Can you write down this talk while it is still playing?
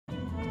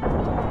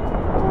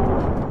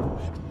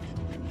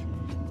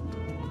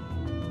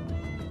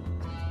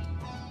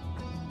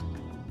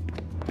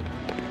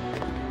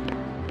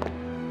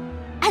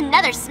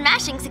Another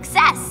smashing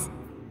success!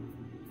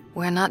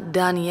 We're not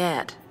done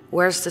yet.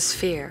 Where's the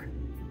sphere?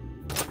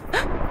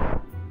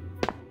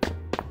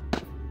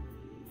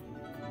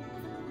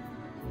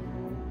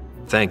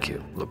 Thank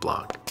you,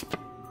 LeBlanc.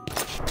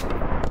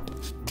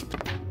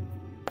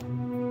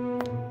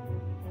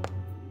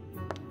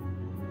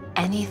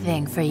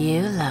 Anything for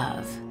you,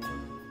 love.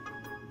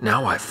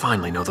 Now I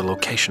finally know the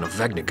location of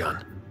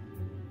Vegnagun.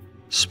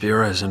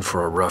 Spira is in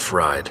for a rough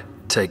ride.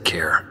 Take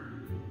care.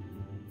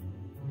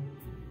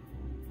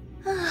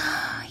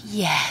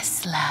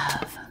 Yes,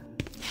 love.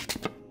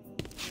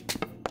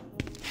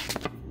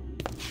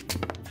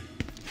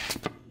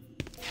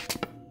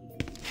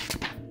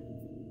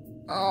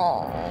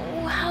 Oh,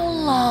 how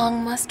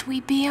long must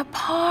we be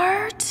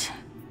apart?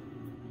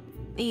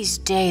 These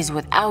days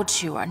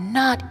without you are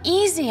not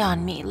easy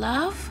on me,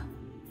 love.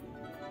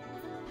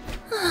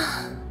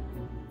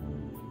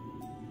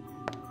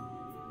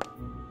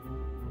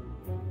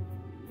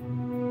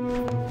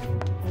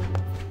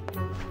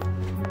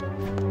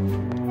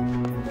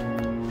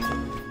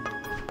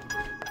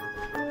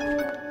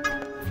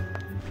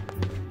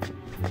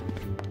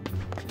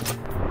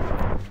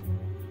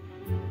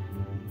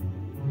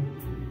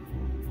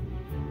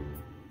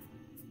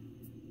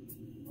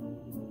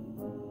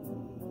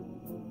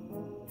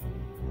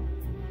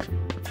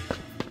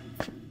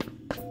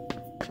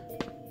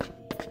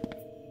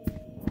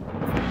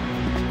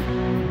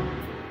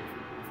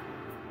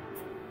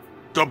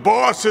 The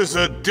boss is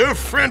a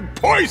different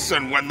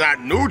person when that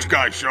Nooch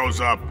guy shows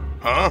up,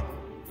 huh?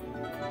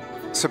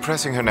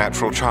 Suppressing her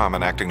natural charm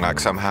and acting like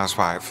some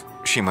housewife,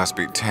 she must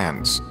be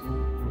tense.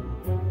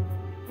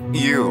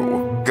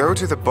 You, go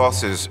to the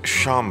boss's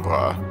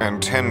chambre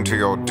and tend to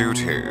your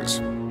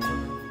duties.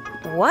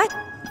 What?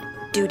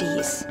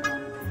 Duties?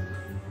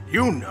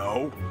 You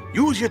know,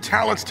 use your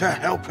talents to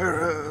help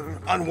her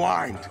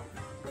unwind.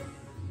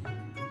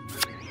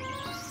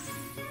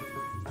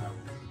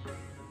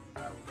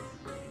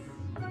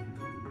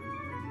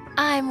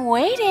 I'm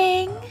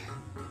waiting.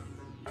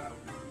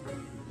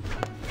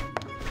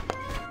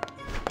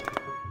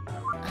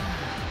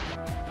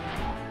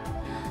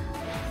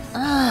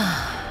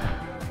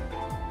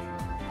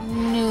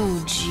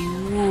 Nuji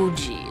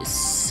Wooji is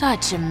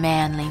such a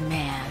manly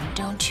man,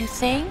 don't you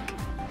think?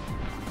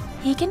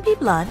 He can be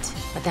blunt,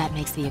 but that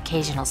makes the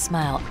occasional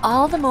smile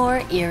all the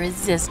more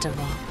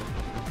irresistible.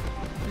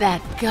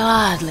 That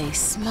godly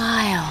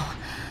smile.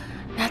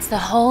 That's the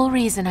whole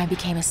reason I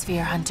became a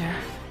sphere hunter.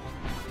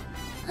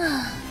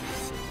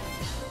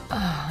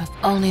 Oh, if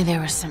only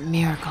there was some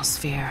miracle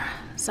sphere.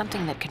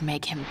 Something that could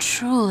make him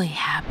truly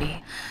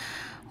happy.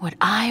 What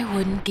I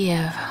wouldn't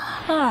give.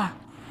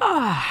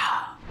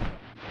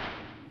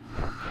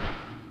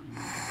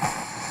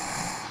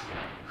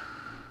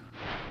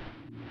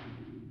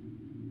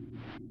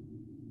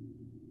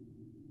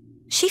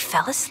 She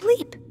fell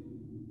asleep.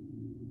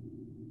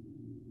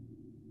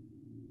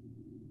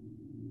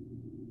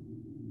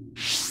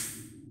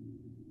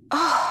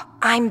 Oh,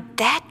 I'm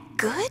that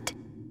good?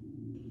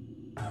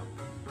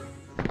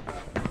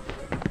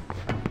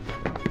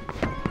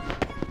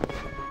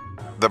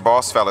 The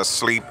boss fell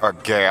asleep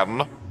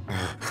again.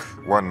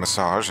 One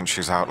massage and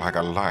she's out like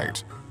a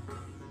light.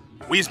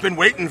 We've been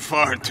waiting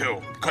for her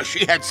to, because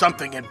she had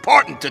something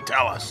important to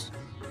tell us.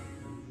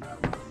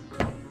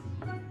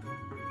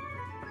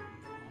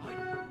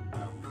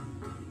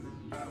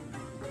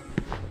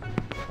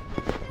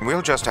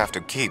 We'll just have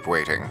to keep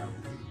waiting.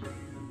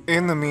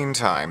 In the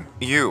meantime,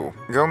 you,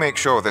 go make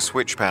sure the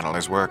switch panel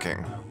is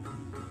working.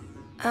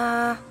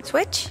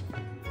 Switch?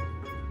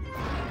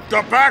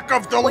 The back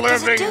of the What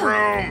does it living do?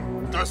 room!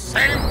 The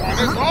same one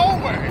as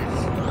always!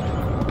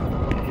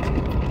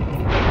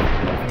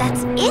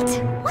 That's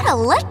it? What a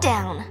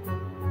letdown!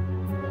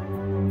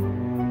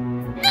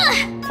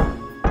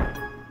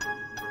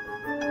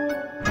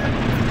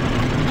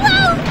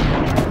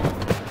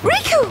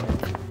 Riku!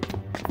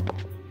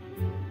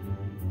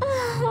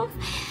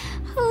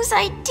 Whose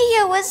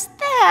idea was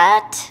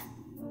that?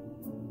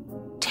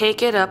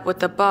 Take it up with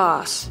the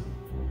boss.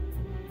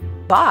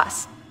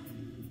 Boss?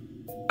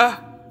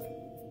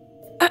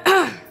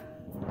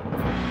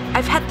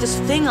 I've had this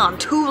thing on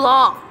too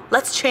long.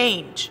 Let's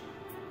change.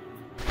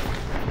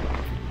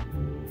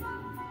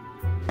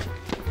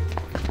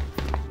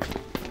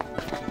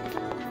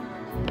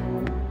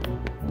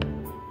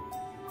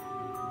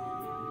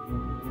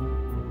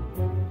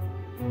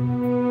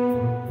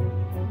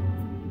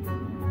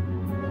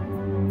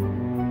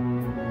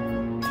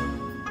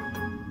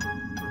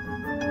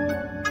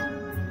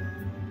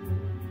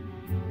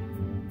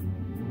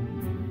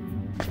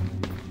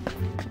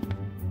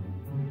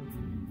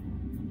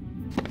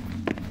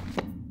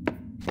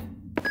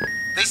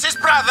 This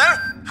is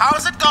brother.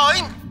 How's it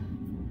going?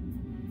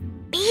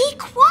 Be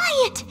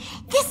quiet!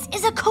 This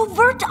is a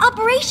covert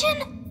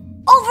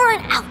operation. Over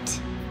and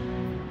out.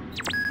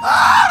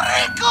 Ah,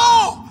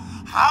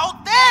 Riku!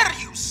 How dare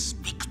you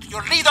speak to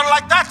your leader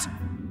like that?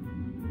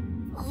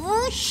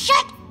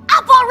 Shut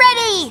up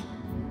already!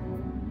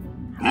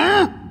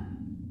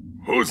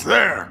 Who's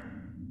there?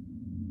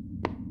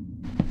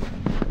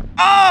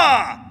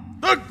 Ah!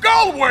 The ghost!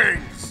 Gull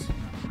wings!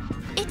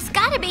 It's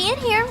gotta be in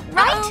here,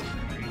 right?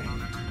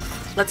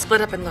 Let's split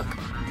up and look.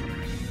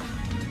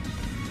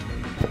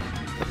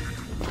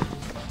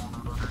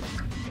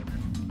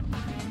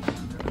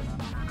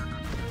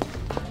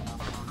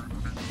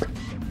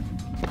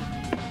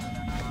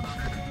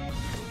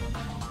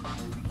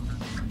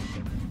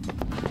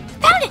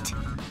 Found it!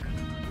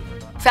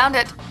 Found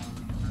it.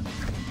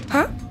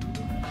 Huh?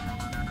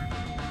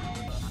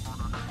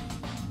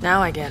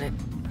 Now I get it.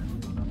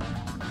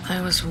 I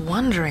was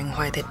wondering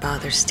why they'd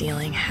bother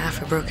stealing half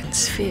a broken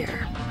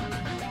sphere.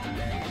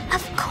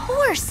 Of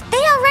course! They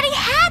already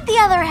had the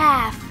other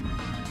half!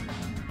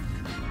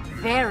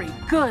 Very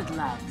good,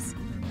 loves.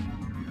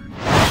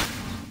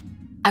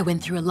 I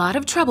went through a lot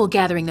of trouble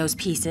gathering those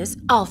pieces,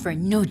 all for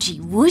noogie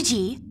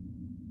woogie.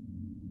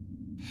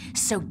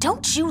 So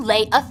don't you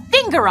lay a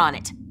finger on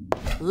it!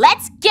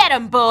 Let's get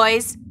 'em,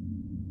 boys!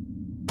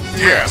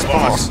 Yes,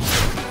 boss.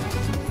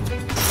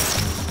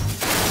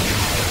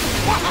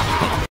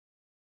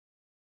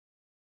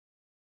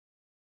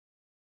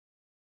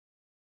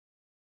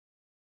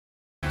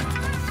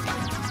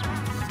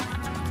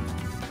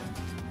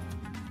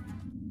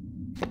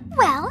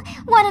 Well,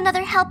 want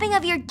another helping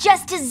of your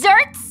just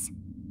desserts?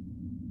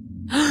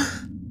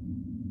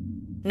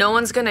 No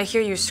one's gonna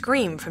hear you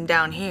scream from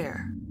down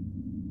here.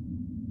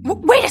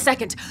 Wait a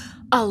second!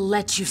 I'll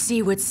let you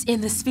see what's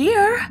in the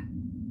sphere.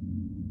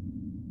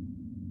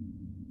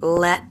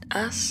 Let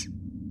us?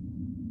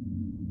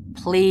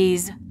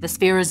 Please, the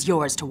sphere is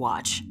yours to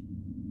watch.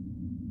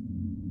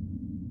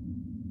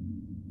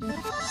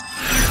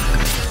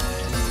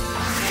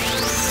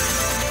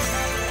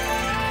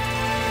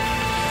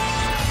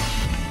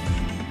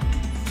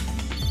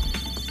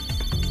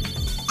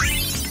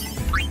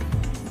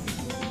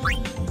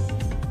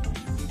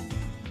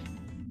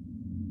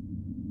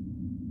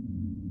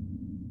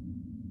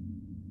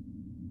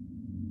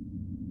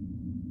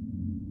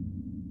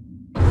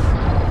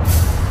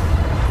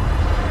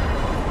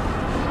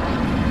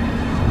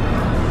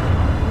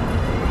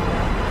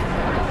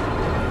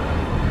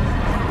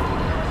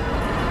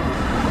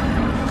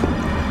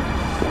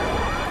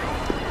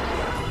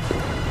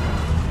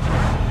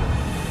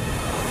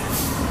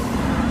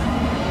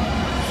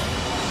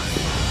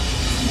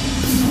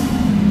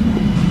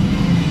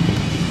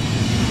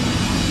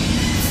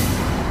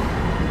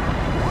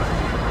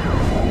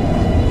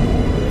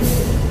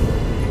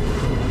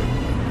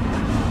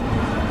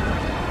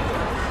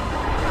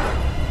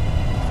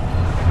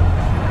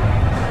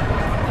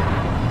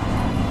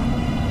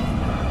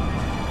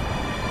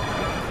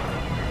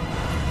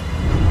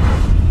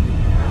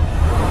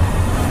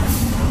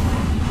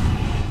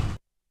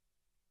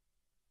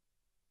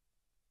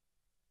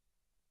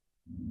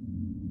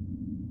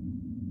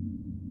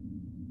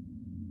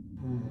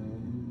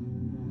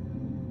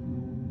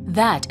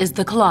 That is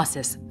the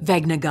Colossus,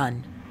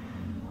 Vegnagun.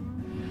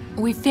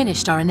 We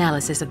finished our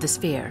analysis of the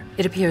sphere.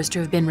 It appears to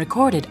have been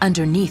recorded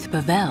underneath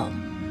Bavel.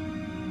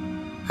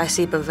 I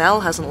see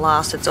Bavel hasn't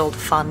lost its old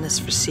fondness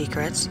for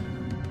secrets.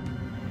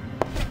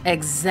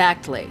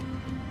 Exactly.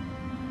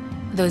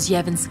 Those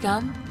Yevon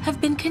scum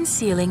have been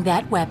concealing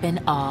that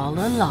weapon all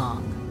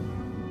along.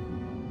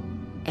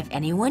 If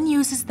anyone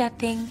uses that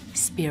thing,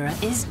 Spira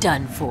is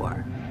done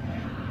for.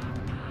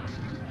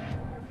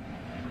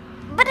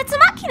 But it's a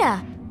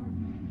machina!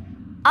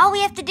 All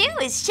we have to do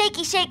is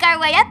shakey shake our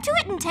way up to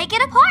it and take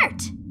it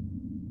apart.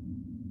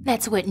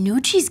 That's what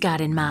Nucci's got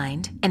in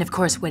mind. And of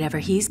course, whatever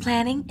he's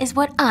planning is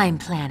what I'm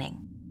planning.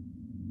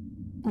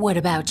 What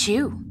about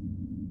you?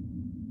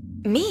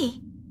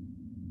 Me?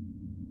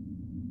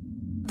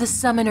 The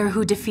summoner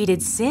who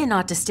defeated Sin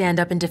ought to stand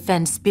up and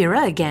defend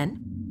Spira again.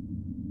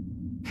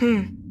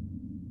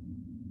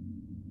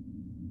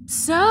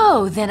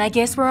 So, then I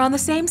guess we're on the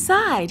same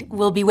side.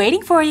 We'll be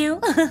waiting for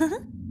you.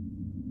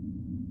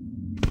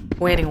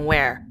 Waiting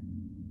where?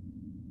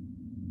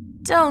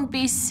 Don't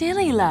be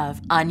silly,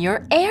 love. On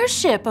your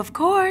airship, of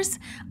course.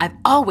 I've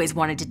always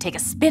wanted to take a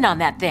spin on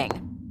that thing.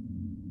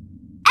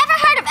 Ever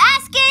heard of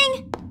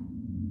asking?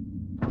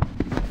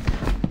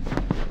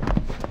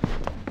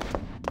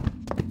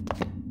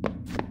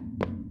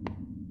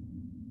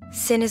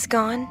 Sin is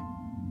gone.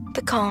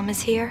 The calm is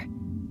here.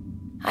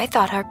 I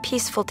thought our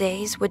peaceful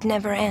days would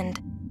never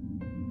end.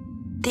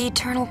 The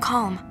eternal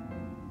calm.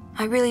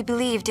 I really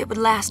believed it would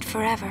last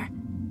forever.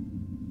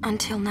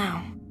 Until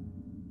now.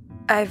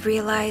 I've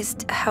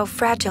realized how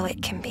fragile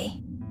it can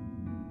be.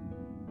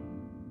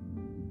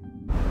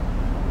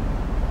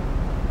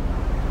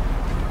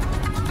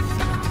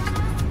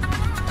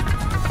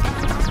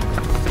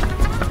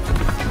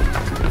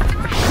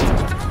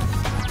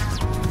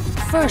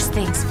 First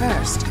things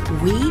first,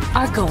 we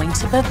are going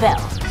to Bavel.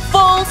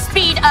 Full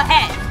speed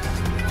ahead!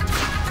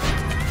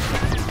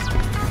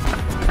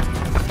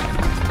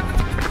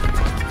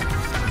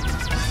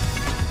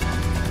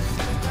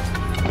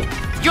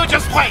 You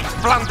just wait,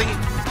 Blondie!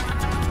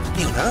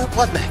 Yuna,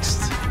 what next?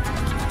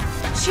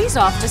 She's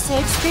off to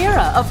save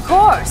Spira, of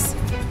course.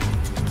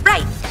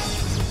 Right!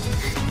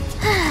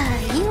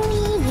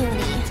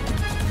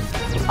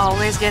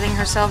 Always getting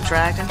herself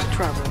dragged into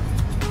trouble.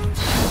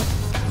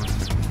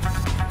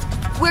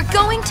 We're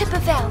going to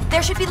Pavel.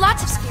 There should be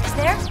lots of spears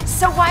there,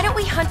 so why don't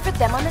we hunt for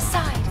them on the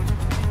side?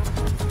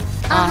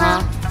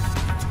 Uh-huh.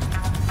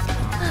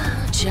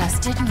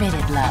 Just admit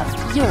it,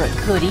 love. You're a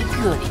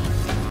goody-goody.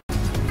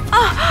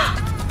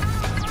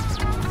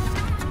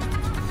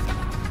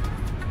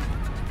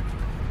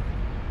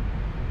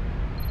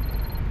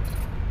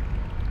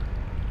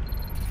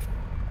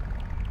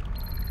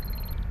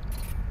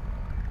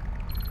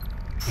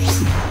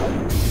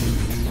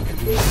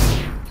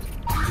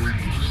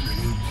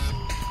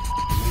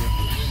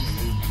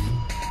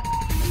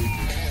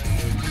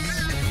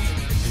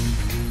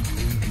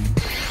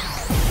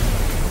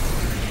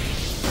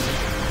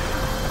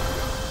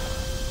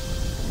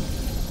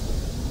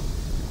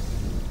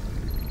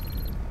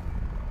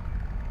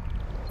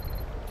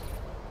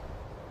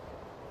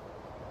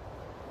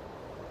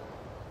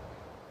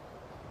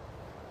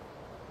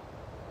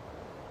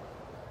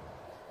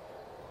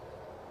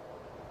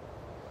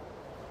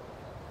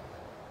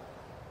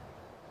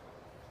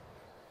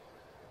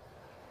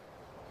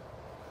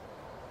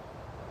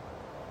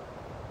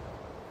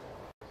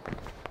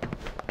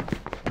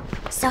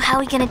 So how are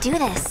we gonna do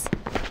this?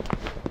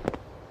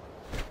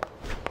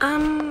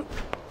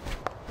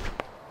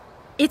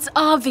 It's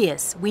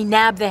obvious. We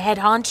nab the head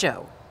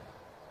honcho.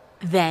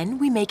 Then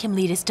we make him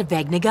lead us to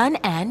Vegnagun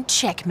and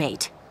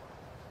checkmate.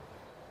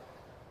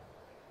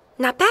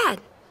 Not bad.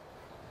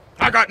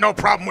 I got no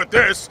problem with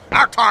this.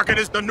 Our target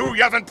is the new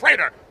Yevon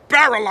Praetor,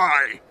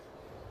 Barrelai.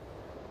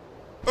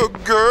 A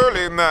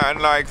girly man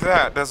like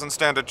that doesn't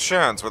stand a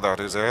chance without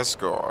his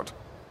escort.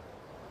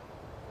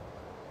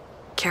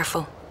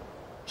 Careful.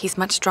 He's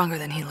much stronger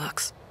than he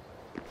looks.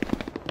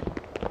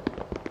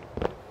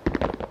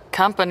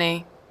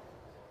 Company.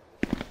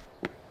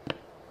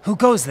 Who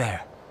goes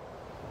there?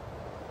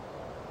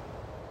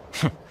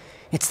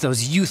 It's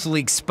those Youth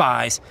League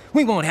spies.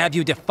 We won't have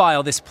you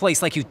defile this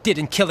place like you did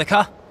in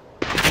Kilika.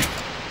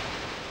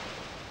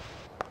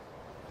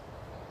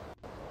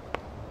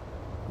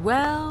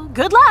 Well,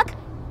 good luck.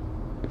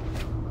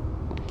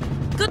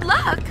 Good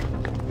luck.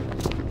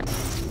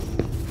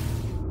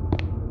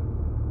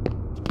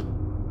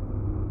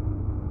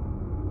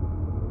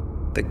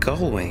 The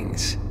gull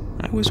wings.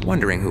 I was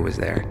wondering who was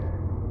there.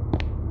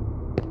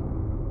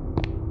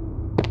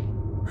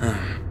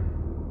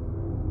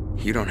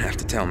 You don't have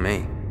to tell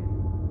me.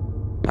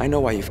 I know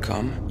why you've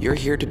come. You're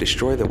here to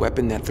destroy the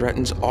weapon that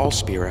threatens all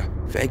Spira,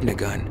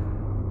 Vegnagun.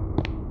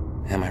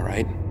 Am I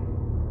right?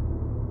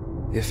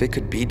 If it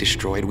could be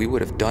destroyed, we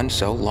would have done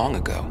so long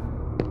ago.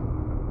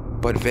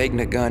 But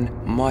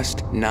Vegnagun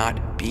must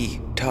not be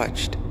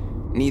touched.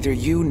 Neither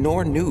you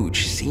nor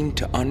Nuge seem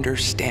to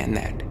understand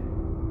that.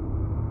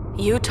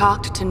 You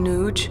talked to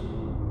Nuge?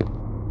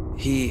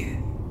 He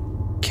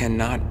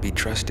cannot be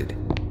trusted.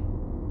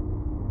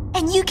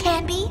 And you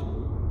can be?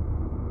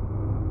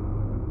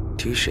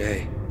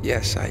 Touché.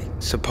 Yes, I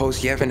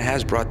suppose Yevon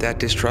has brought that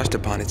distrust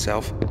upon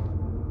itself.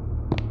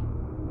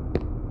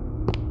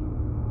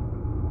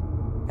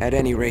 At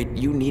any rate,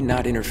 you need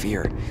not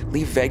interfere.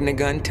 Leave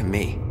Vegnagun to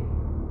me.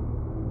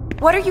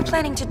 What are you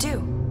planning to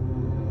do?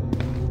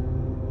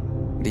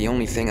 The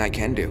only thing I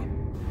can do.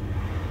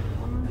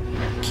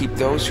 Keep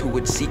those who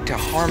would seek to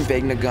harm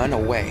Vegnagun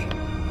away.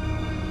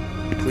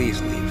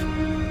 Please leave.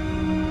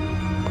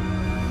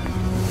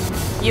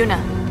 Yuna.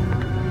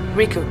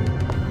 Riku.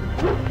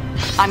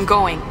 I'm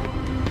going.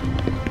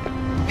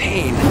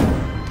 Pain.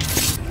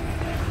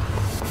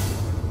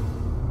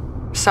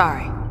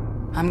 Sorry.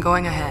 I'm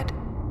going ahead.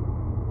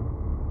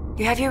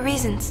 You have your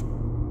reasons.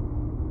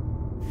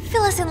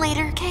 Fill us in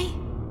later, okay?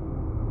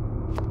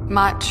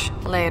 Much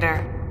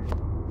later.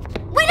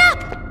 Wait up!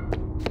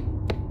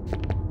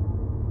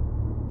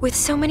 With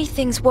so many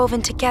things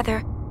woven together,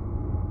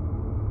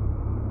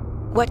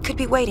 what could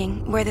be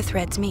waiting where the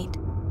threads meet?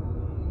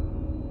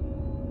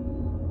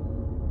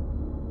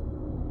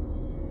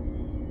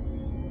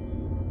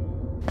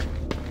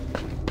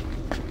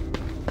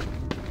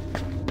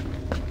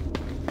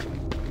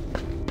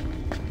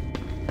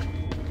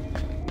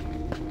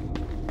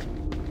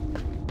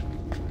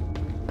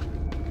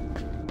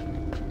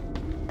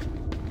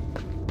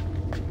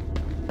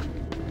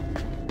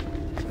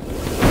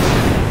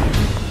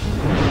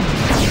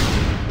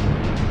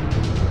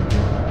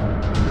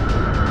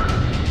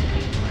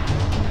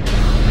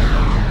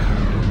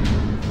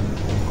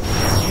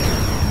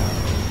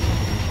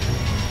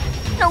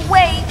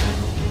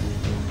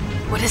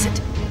 What is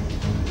it?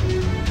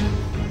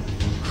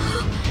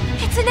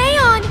 It's an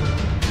Aeon!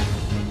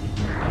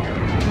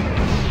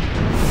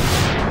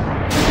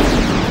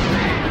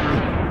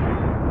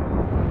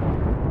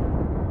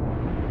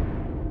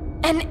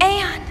 An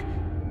Aeon!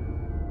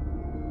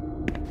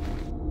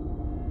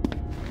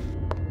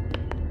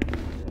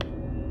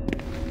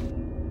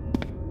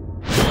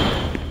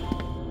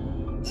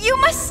 You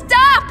must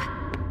stop!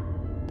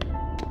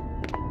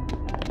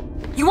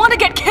 You want to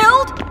get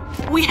killed?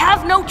 We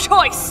have no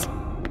choice!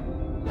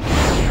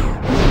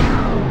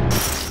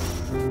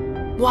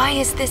 Why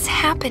is this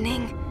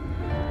happening?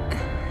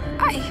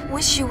 I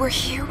wish you were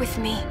here with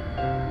me.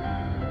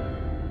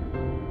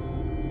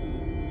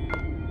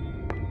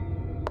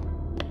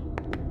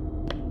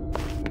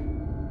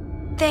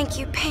 Thank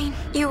you, Pain.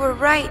 You were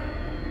right.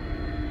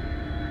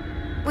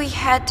 We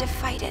had to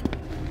fight it,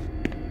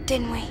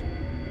 didn't we?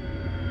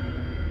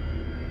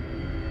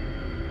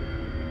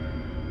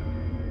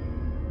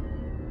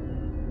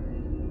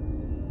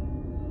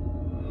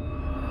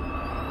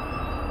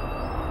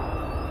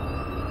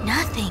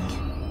 Nothing.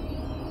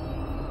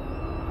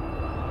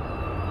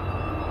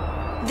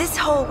 This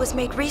hole was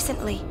made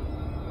recently.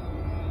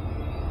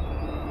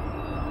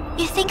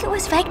 You think it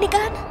was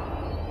Vegnagun?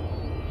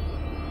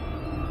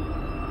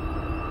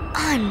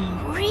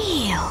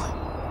 Unreal.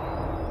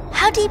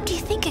 How deep do you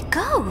think it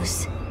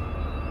goes?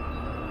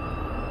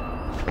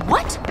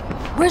 What?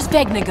 Where's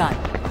Vegnagun?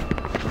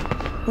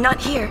 Not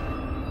here.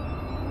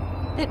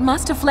 It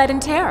must have fled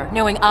in terror,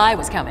 knowing I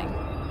was coming.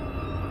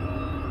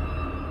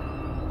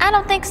 I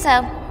don't think so.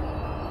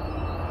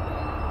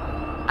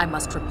 I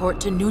must report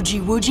to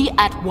Nuji Wuji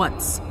at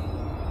once.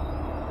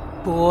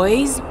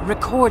 Boys,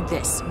 record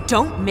this.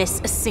 Don't miss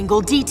a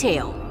single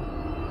detail.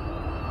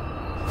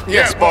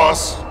 Yes,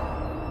 boss.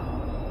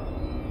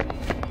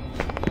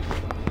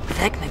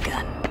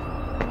 Vegnagun.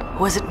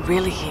 Was it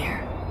really here?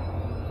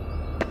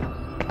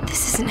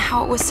 This isn't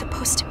how it was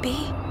supposed to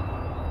be.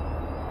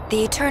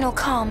 The eternal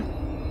calm.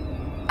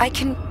 I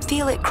can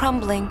feel it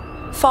crumbling,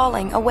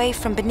 falling away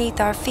from beneath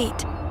our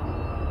feet.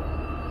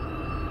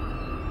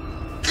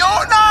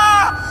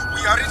 Yuna!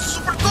 We are in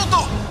Super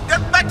Tutu!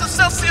 Get back to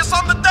Celsius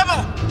on the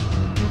devil!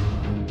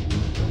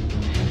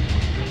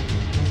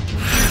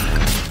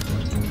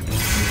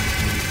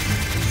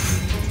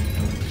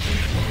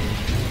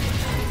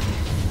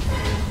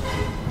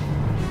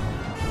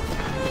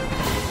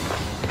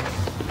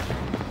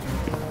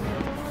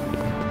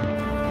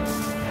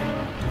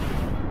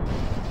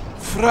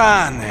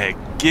 Frane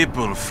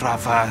Gibble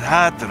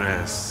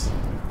Fravahatres.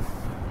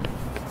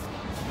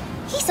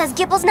 He says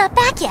Gibble's not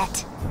back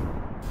yet.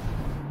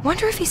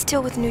 Wonder if he's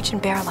still with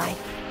Nugent Barrelite.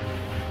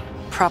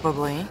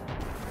 Probably.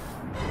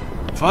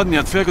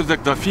 Fadniat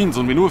Fergozek Dafins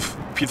on Minuf,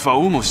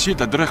 Pitfaumo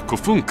Shita Drech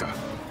Kofunka.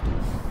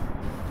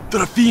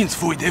 Drafins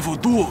foi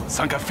devoduo,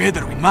 Sanka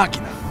Feder in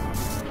Machina.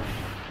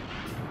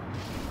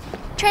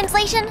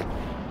 Translation?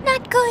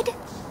 Not good.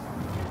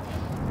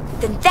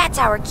 Then that's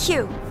our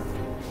cue.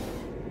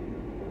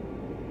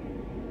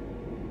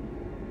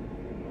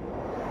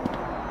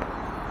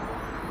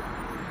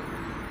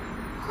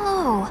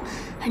 Oh,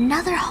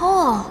 another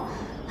hole.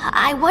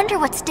 I wonder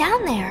what's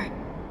down there.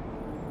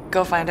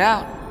 Go find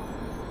out.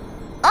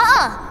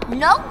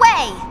 No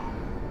way!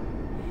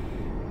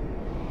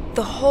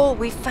 The hole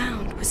we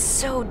found was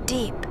so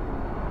deep.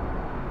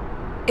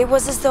 It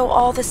was as though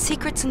all the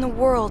secrets in the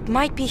world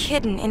might be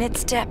hidden in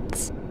its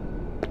depths.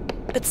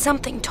 But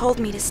something told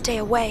me to stay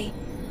away.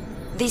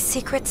 These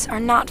secrets are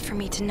not for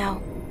me to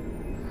know.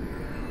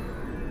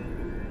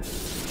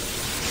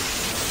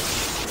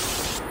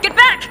 Get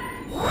back!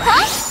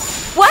 Huh?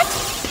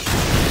 What?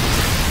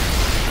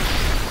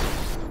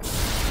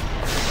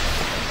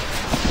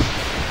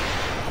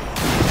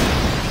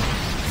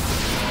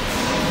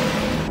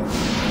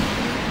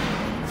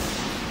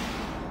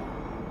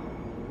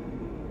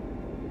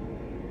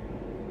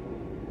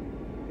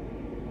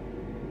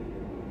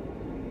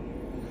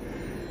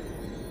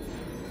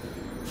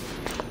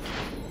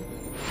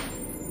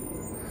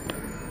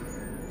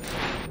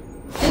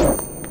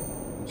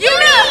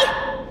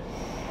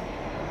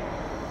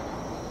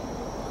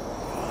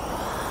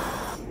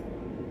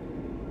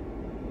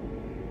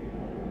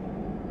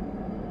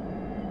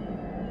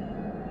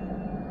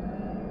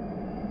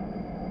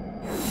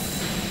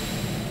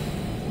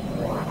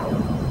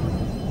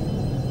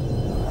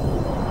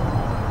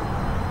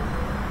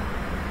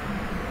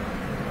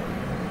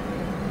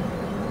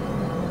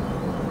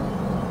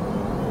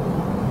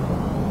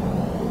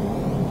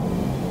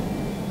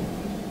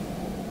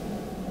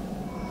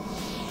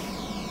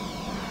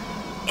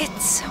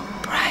 It's so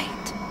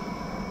bright.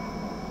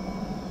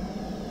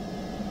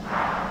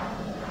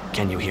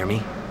 Can you hear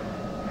me?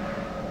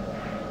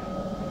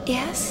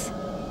 Yes?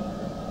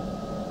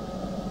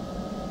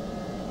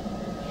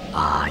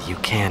 You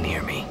can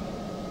hear me.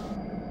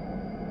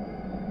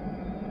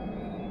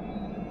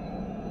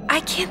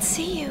 I can't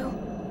see you.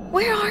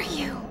 Where are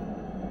you?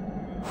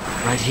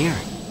 Right here.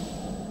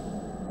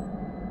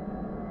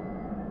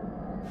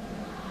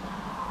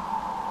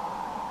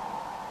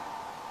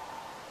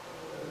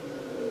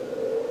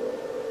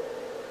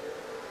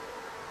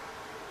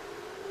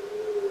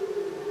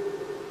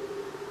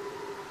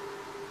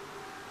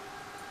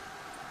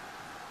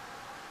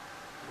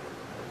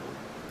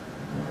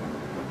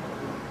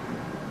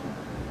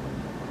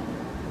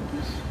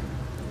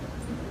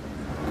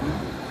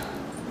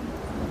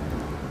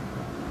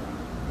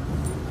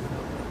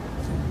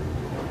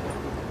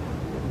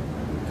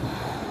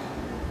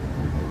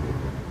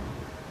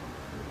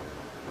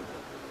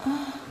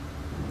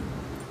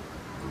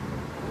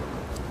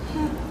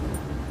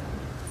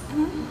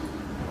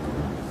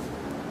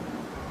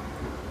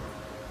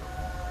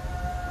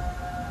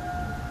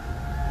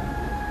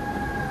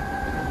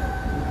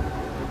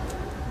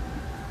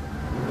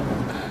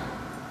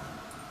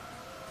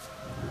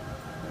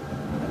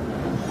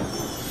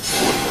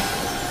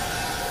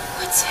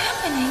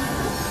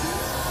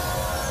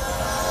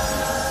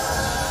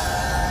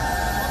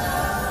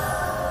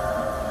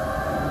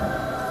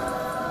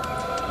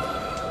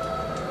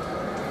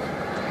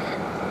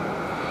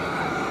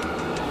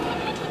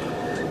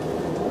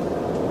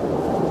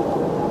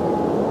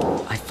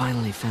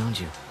 found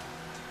you.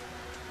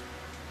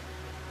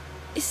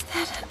 Is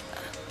that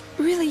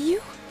really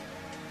you?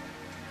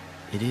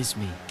 It is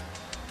me.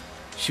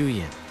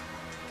 Shuyin.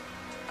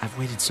 I've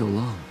waited so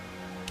long.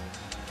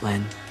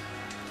 Len.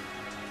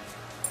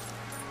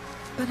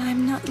 But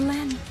I'm not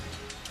Len.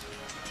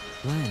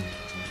 Len.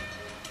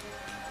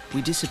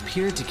 We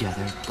disappeared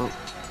together, but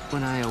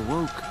when I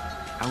awoke,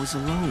 I was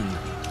alone.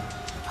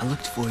 I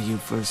looked for you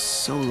for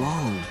so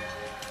long.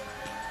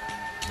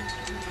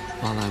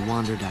 While I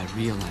wandered, I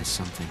realized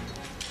something.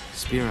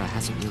 Spira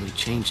hasn't really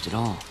changed at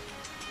all.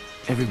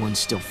 Everyone's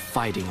still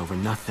fighting over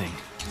nothing,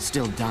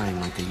 still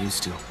dying like they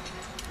used to.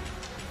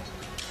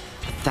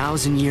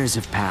 1,000 years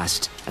have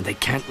passed, and they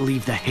can't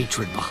leave the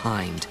hatred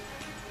behind.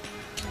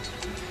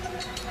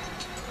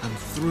 I'm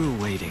through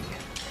waiting.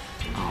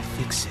 I'll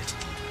fix it.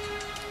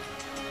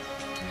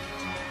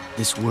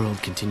 This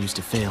world continues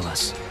to fail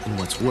us, and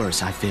what's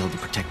worse, I failed to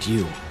protect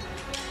you.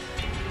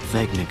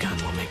 Vegnagun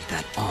will make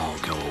that all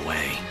go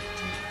away.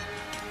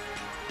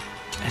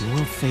 And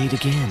we'll fade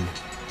again,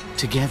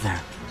 together.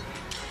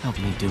 Help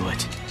me do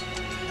it.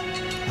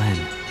 Len.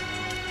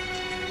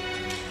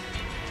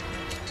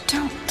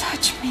 Don't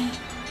touch me.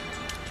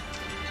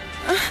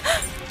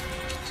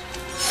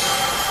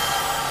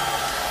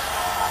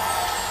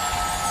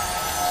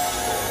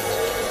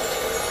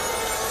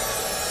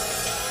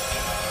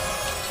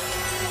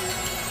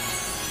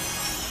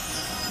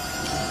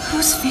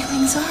 Whose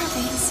feelings are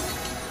these?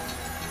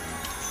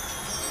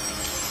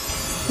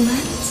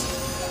 Len's?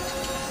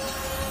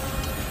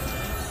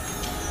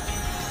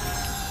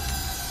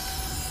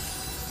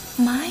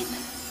 Mine?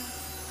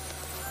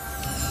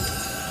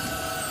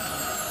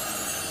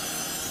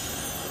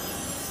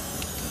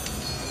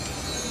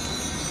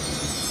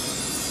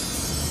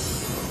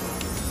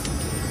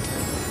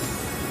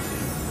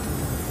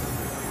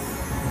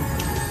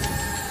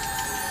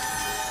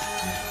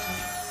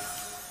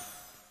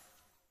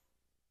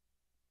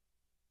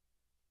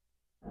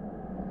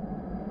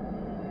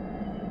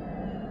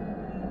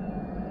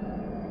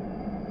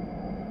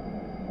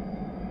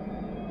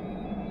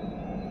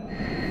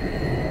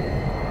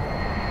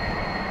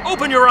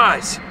 Open your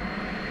eyes!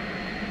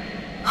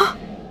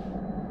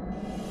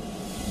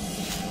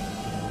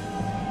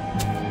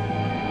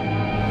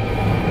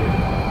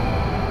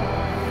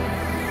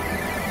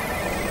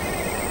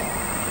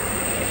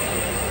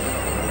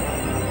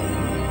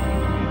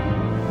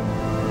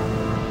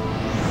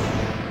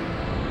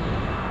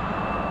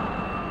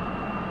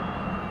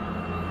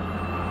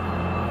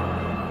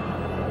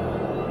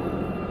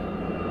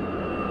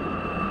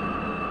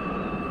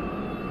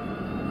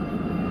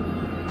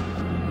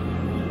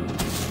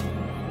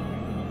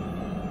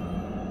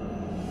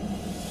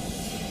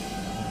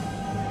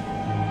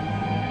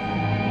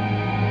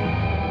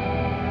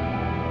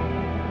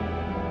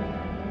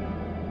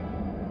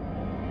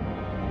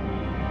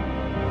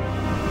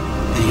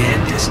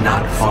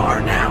 Not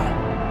far now.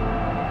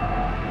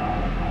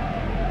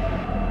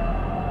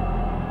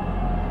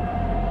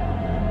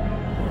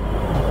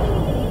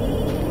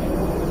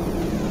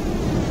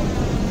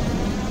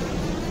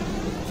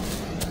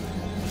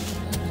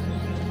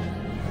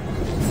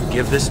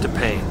 Give this to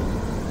Pain.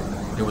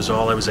 It was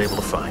all I was able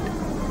to find.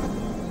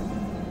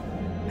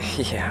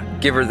 Yeah,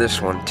 give her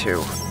this one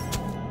too.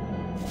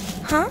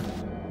 Huh?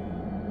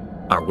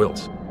 Our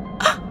wills.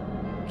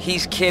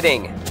 He's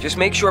kidding. Just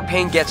make sure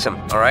Pain gets them,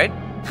 alright?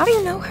 How do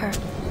you know her?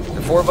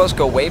 The four of us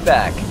go way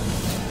back.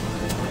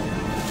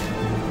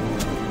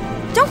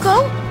 Don't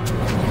go!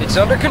 It's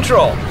under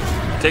control.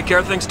 Take care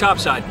of things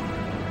topside.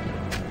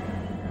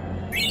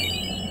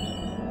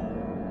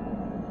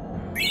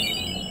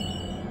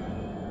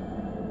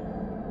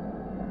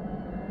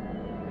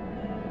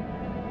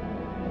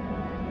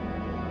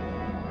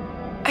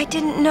 I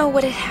didn't know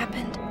what had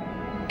happened.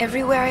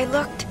 Everywhere I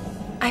looked,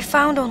 I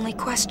found only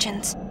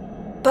questions.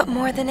 But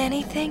more than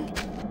anything,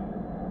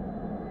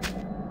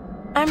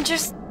 I'm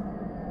just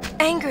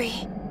angry.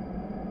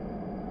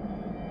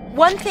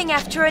 One thing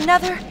after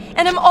another,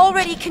 and I'm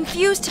already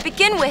confused to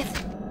begin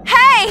with.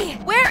 Hey!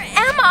 Where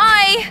am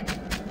I?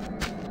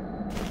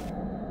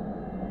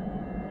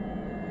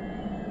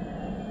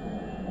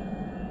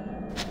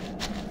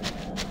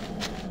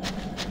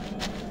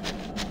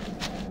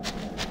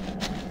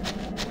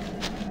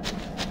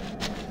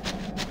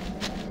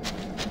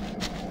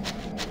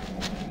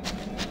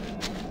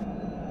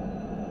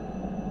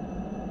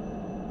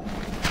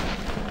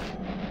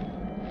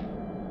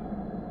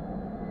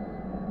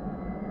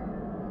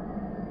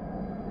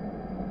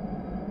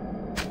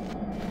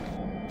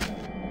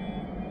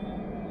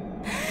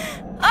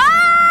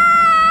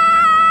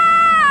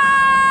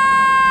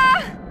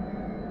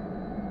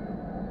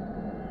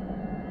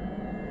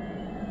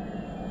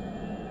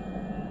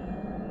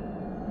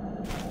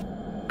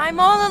 I'm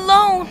all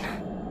alone.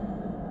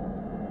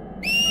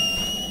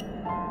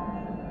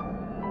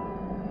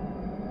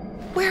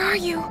 Where are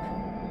you?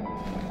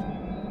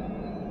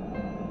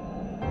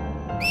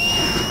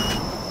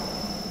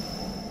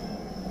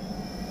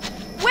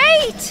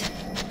 Wait!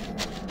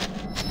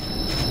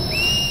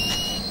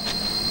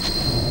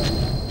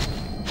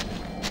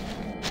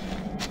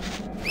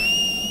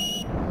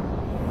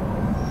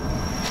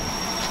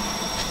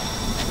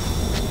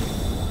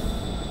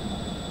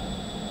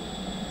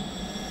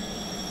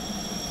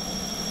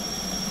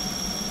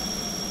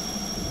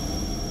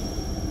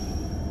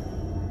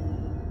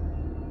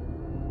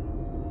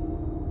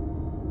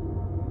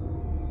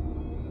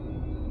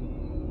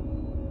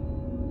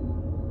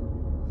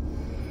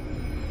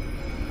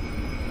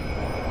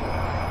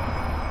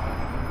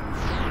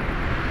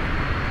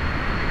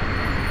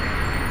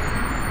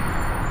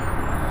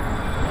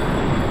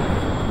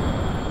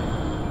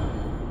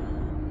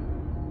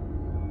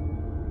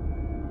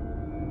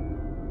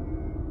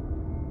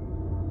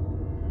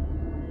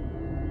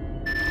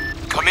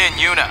 in,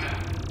 Yuna.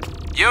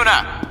 Yuna!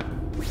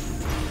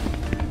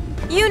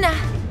 Yuna,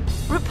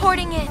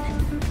 reporting in.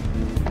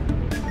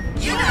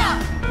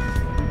 Yuna!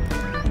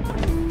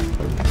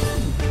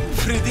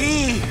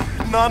 Fridi,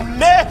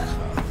 nanne!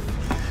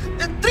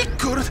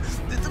 Trickur,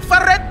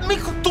 farret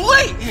mich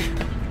tui!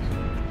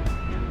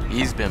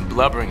 He's been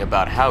blubbering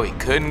about how he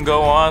couldn't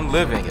go on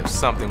living if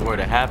something were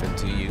to happen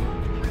to you.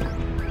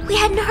 We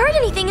hadn't heard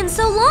anything in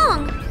so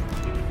long.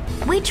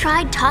 We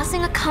tried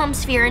tossing a comm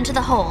sphere into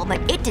the hole, but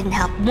it didn't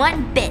help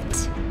one bit.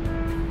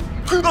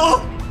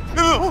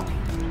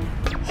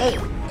 Hey,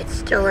 it's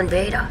still in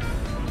beta.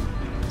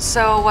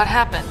 So what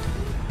happened?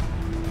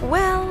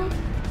 Well...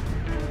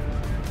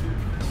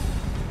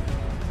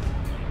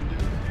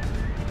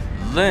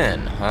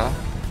 Lynn, huh?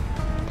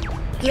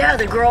 Yeah,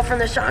 the girl from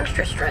the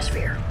songstress dress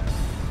sphere.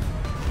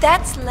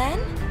 That's Len?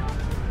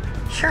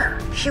 Sure,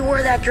 she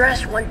wore that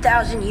dress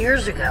 1,000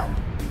 years ago.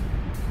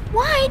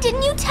 Why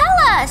didn't you tell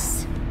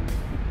us?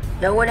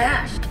 No one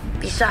asked.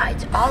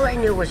 Besides, all I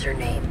knew was her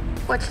name.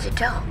 What's to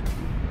tell?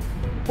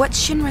 What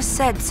Shinra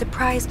said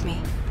surprised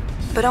me,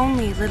 but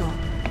only a little.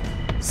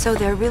 So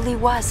there really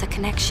was a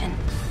connection.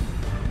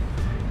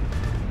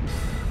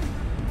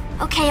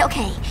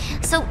 Okay.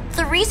 So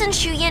the reason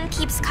Shuyin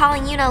keeps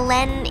calling Yuna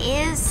Len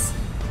is...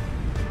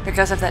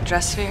 Because of that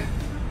dress sphere?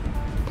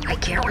 I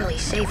can't really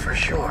say for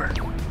sure.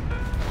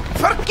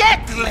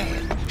 Forget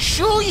Len!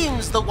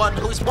 Shuyin's the one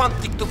who's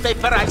wanting to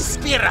vaporize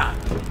Spira!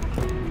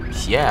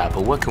 Yeah,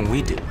 but what can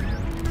we do?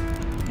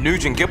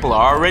 Nuge and Gipple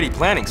are already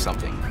planning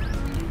something.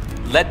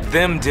 Let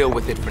them deal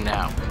with it for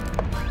now.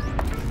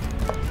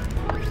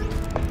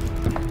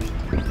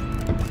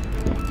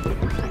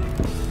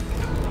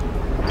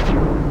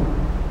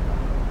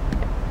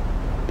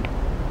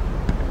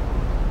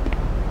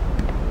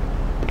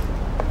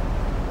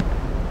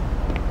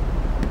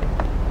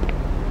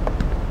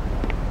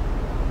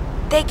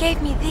 They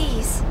gave me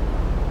these.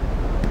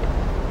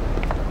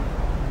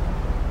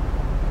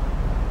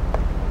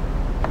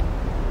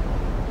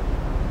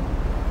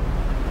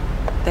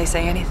 They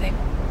say anything?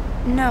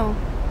 No.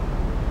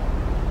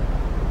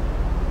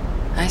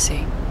 I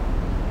see.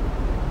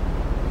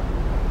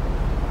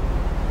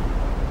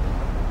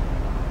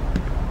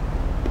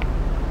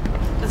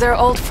 They're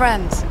old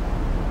friends.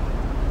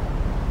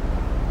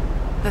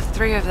 The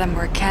three of them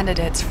were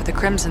candidates for the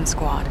Crimson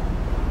Squad,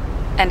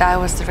 and I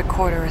was the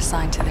recorder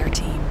assigned to their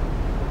team.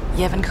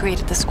 Yevon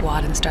created the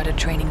squad and started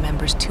training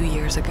members 2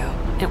 years ago.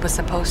 It was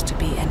supposed to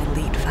be an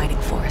elite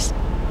fighting force.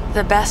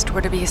 The best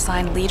were to be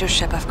assigned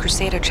leadership of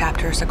Crusader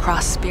chapters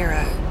across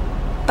Spira,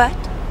 but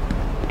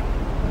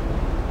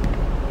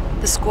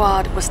the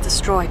squad was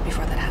destroyed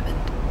before that happened.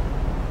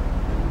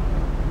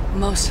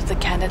 Most of the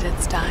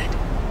candidates died.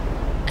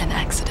 An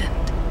accident.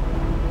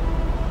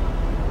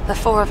 The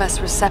four of us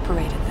were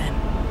separated then.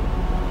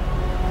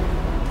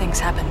 Things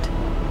happened.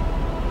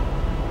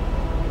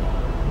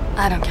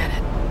 I don't get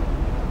it.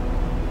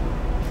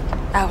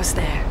 I was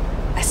there.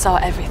 I saw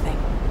everything.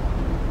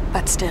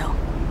 But still,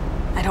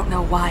 I don't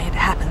know why it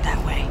happened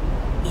that way,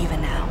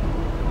 even now.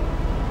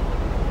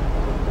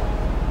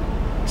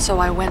 So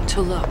I went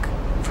to look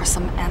for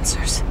some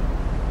answers.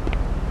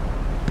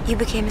 You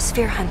became a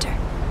sphere hunter.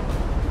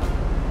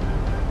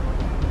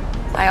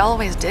 I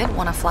always did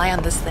want to fly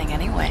on this thing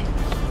anyway.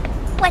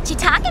 What you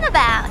talking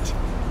about?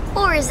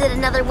 Or is it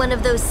another one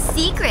of those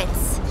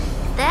secrets?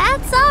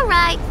 That's all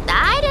right.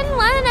 I didn't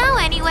want to know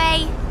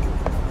anyway.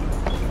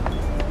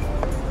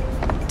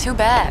 Too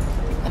bad.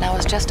 And I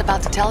was just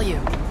about to tell you.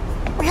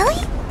 Really?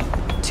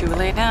 Too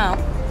late now.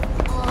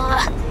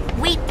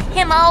 Weep,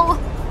 Himo.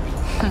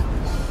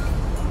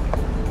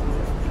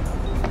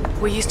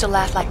 We used to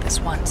laugh like this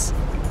once.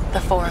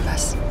 The four of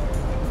us.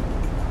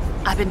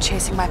 I've been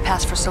chasing my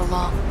past for so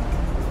long.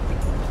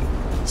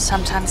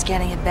 Sometimes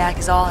getting it back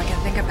is all I can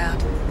think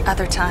about.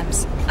 Other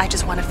times, I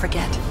just want to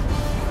forget.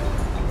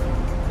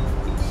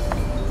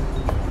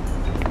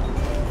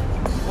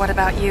 What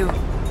about you?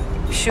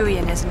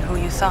 Shuyin isn't who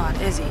you thought,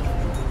 is he?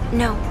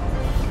 No.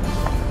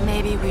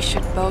 Maybe we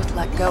should both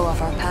let go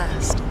of our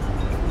past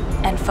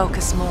and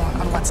focus more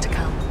on what's to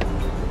come.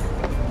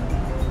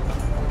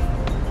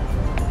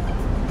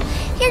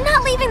 You're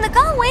not leaving the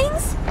Gull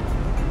Wings?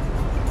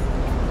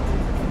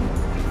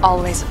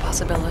 Always a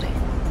possibility.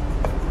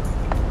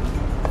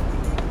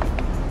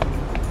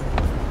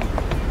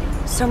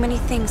 So many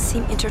things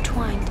seem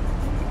intertwined,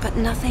 but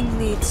nothing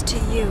leads to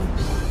you.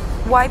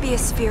 Why be a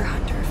sphere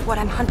hunter if what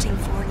I'm hunting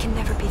for can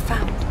never be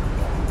found?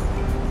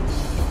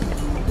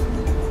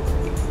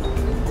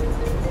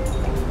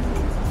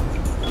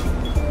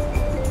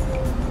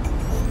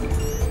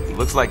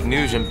 Looks like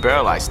Nuge and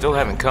Barreleye still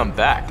haven't come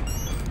back.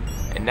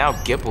 And now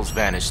Gipple's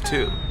vanished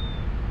too.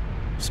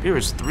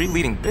 Spira's 3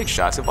 leading big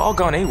shots have all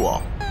gone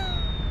AWOL.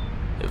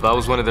 If I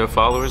was one of their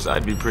followers,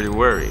 I'd be pretty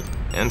worried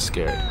and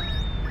scared.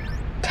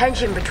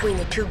 Tension between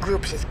the two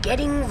groups is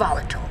getting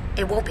volatile.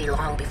 It won't be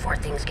long before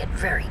things get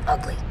very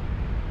ugly.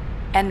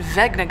 And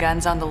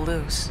Vegnagun's on the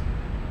loose.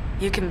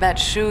 You can bet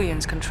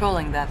Shuyin's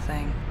controlling that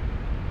thing.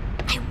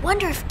 I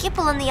wonder if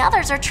Gipple and the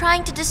others are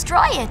trying to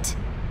destroy it.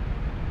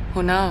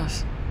 Who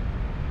knows?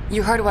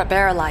 You heard what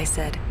Baralai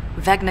said.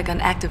 Vegnagun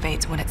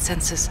activates when it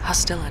senses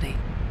hostility.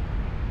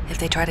 If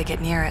they try to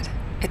get near it,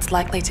 it's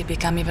likely to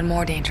become even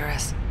more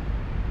dangerous.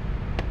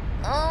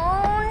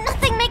 Oh,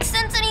 nothing makes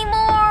sense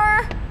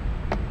anymore.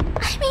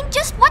 I mean,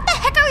 just what the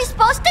heck are we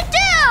supposed to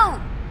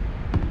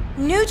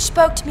do? Nuge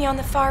spoke to me on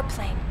the far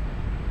plane.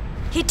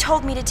 He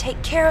told me to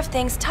take care of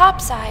things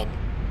topside.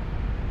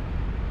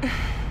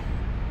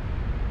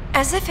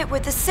 As if it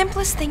were the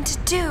simplest thing to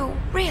do,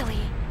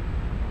 really.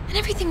 And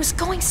everything was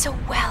going so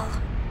well.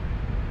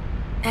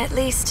 At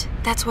least,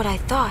 that's what I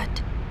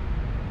thought.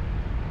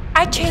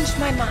 I changed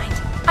my mind.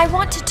 I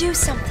want to do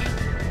something.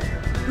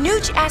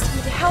 Nuge asked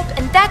me to help,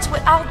 and that's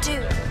what I'll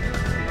do.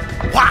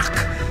 Whack!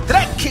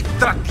 Drekit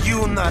drak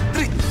Yuna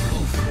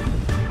dritruf.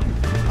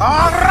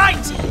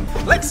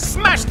 Alrighty, let's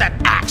smash that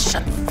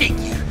action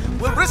figure.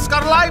 We'll risk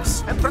our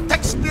lives and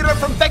protect Spira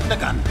from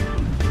Vegnagun.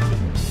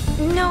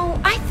 No,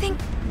 I think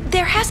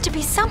there has to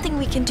be something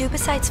we can do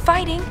besides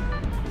fighting.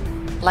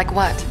 Like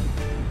what?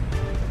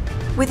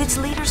 With its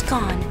leaders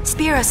gone,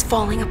 Spira's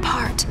falling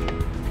apart.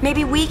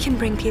 Maybe we can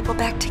bring people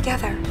back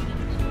together.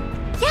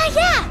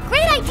 Yeah,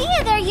 great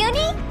idea there,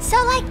 Yuni.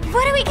 So, like,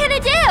 what are we gonna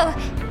do?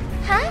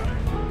 Huh?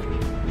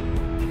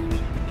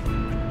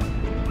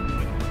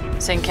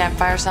 Sing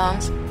campfire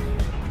songs?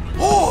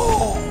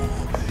 Oh!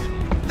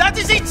 That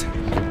is it!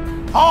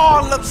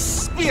 All of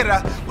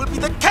Spira will be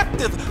the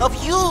captive of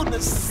Yuna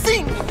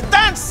singing and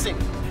dancing!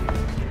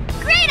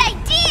 Great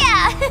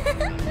idea!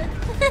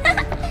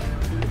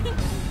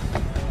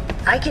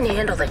 I can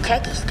handle the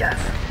techie stuff.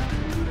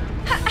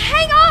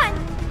 Hang on!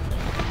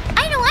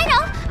 I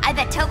know. I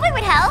bet Togway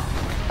would help.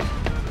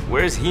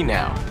 Where's he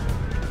now?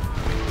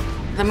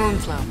 The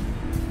Moonflow.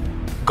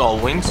 Gull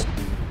wings?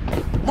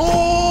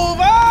 Move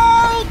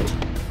out!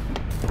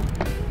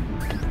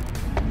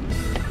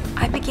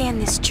 I began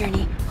this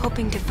journey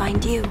hoping to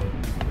find you.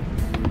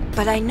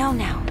 But I know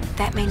now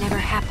that may never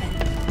happen.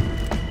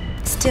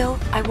 Still,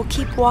 I will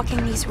keep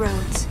walking these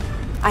roads.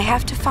 I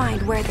have to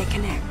find where they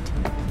connect.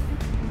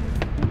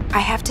 I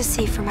have to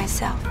see for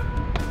myself.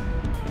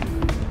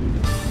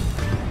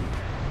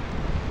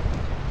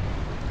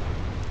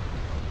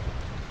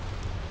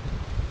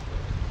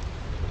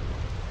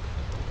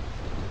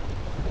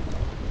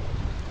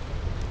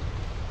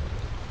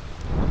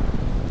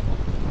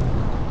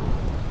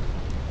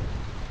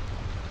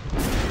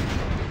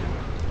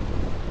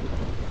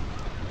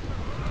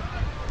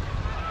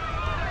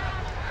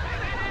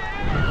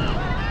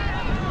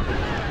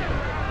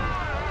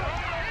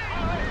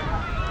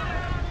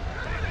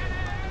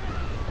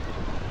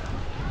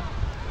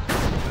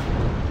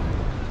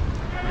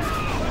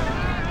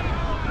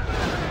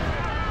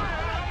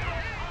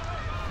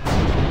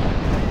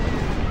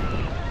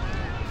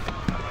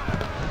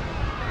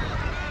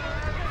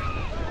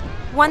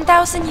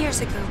 "1,000 years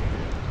ago,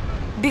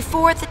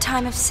 before the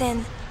time of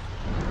sin,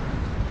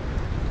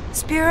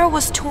 Spira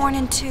was torn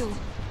in two,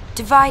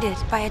 divided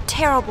by a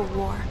terrible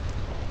war.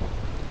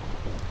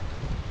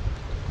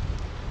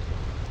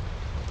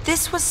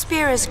 This was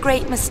Spira's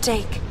great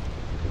mistake.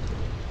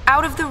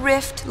 Out of the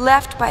rift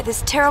left by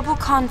this terrible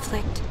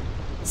conflict,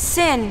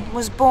 sin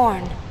was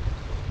born.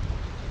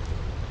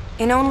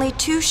 In only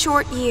 2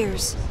 short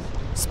years,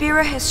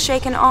 Spira has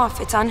shaken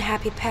off its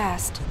unhappy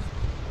past.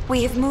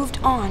 We have moved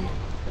on.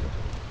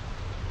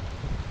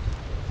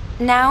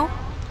 Now,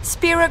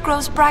 Spira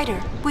grows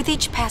brighter with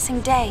each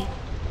passing day.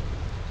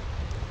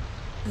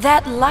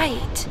 That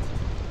light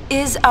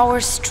is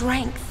our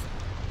strength.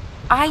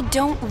 I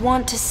don't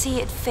want to see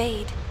it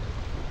fade.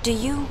 Do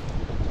you?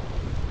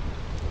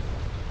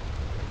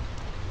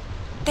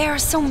 There are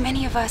so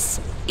many of us,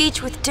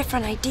 each with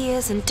different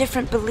ideas and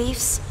different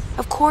beliefs.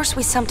 Of course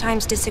we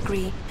sometimes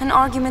disagree, and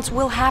arguments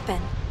will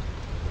happen.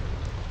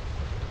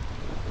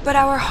 But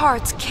our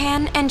hearts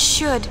can and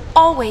should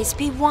always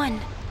be one.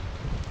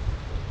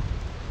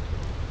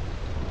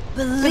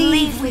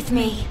 Believe with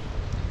me.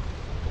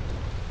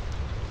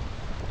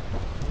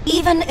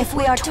 Even if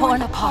we are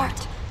torn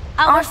apart,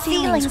 our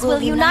feelings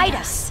will unite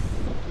us.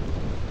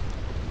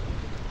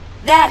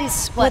 That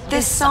is what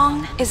this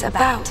song is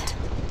about.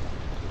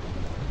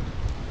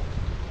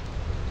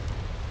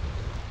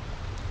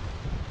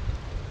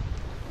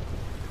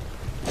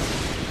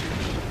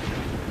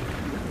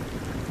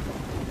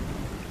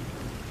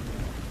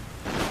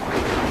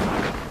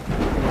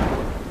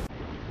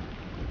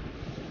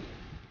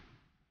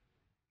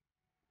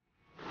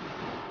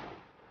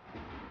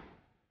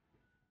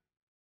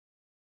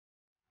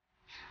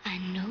 I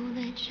know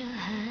that you're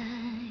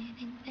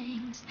hiding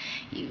things,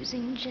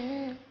 using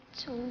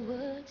gentle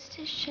words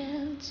to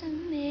shelter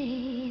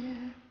me.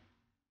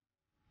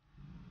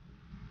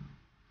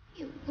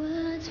 Your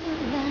words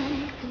were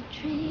like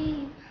a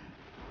dream,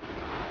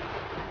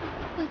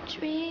 but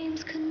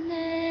dreams could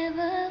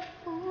never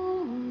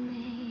fool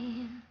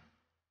me.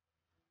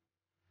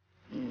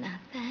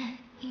 Not that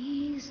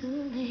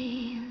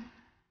easily.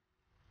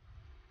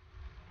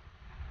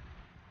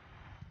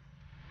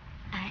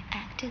 I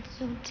acted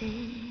so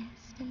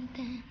distant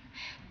then,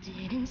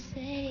 didn't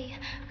say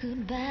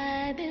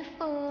goodbye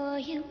before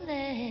you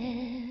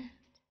left.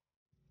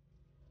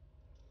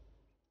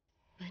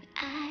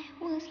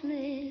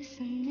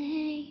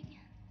 listening.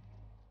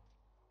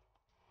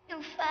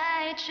 You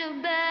fight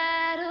your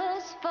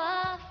battles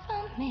far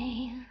from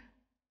me,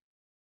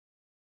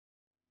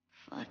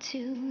 far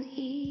too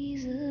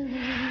easily.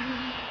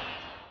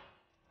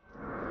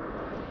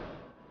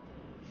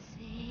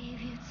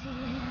 Save your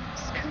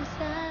tears, 'cause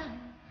I'll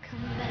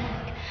come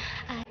back.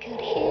 I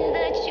could hear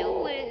that you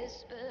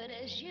whispered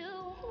as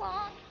you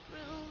walked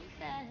through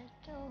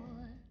that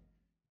door.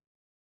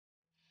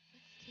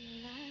 But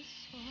still I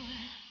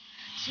swore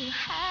to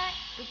hide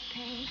the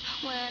pain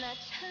when I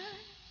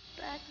turned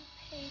back the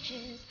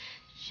pages.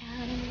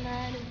 Shouting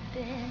might have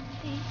been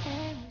the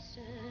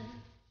answer.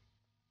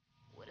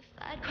 What if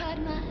I'd cried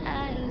my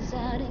eyes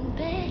out and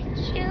begged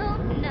you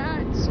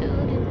not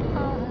to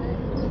depart?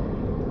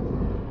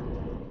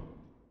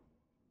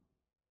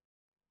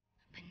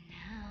 But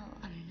now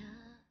I'm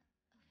not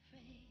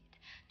afraid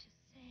to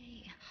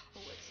say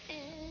what's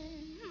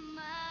in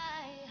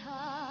my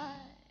heart.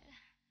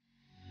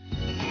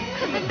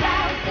 'Cause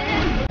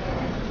 1,000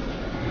 words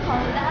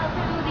called out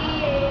through the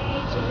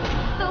ages,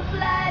 they'll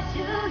fly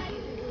to you.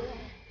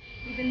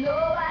 Even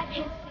though I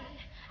can't see,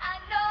 I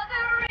know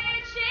they're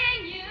reaching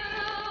you.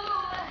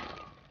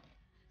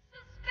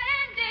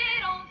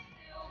 Suspended on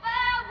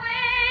silver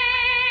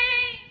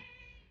wings.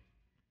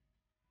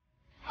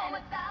 Oh,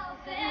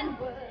 1,000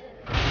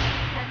 words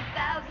and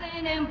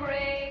 1,000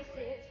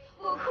 embraces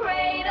will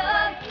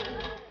cradle you,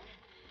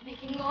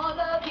 making all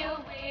of your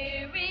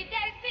weary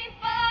days seem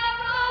far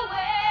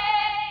away.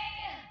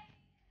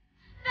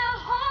 They'll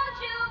hold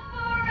you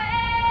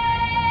forever.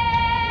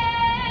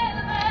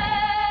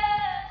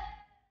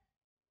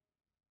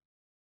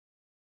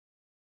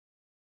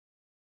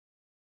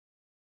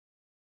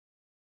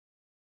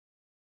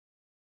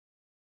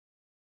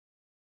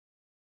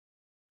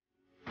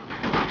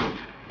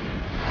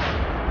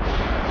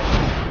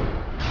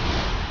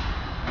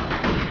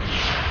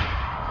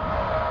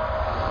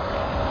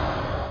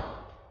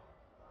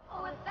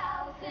 Oh,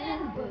 1,000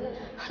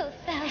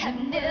 words have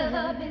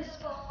never been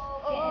spoken.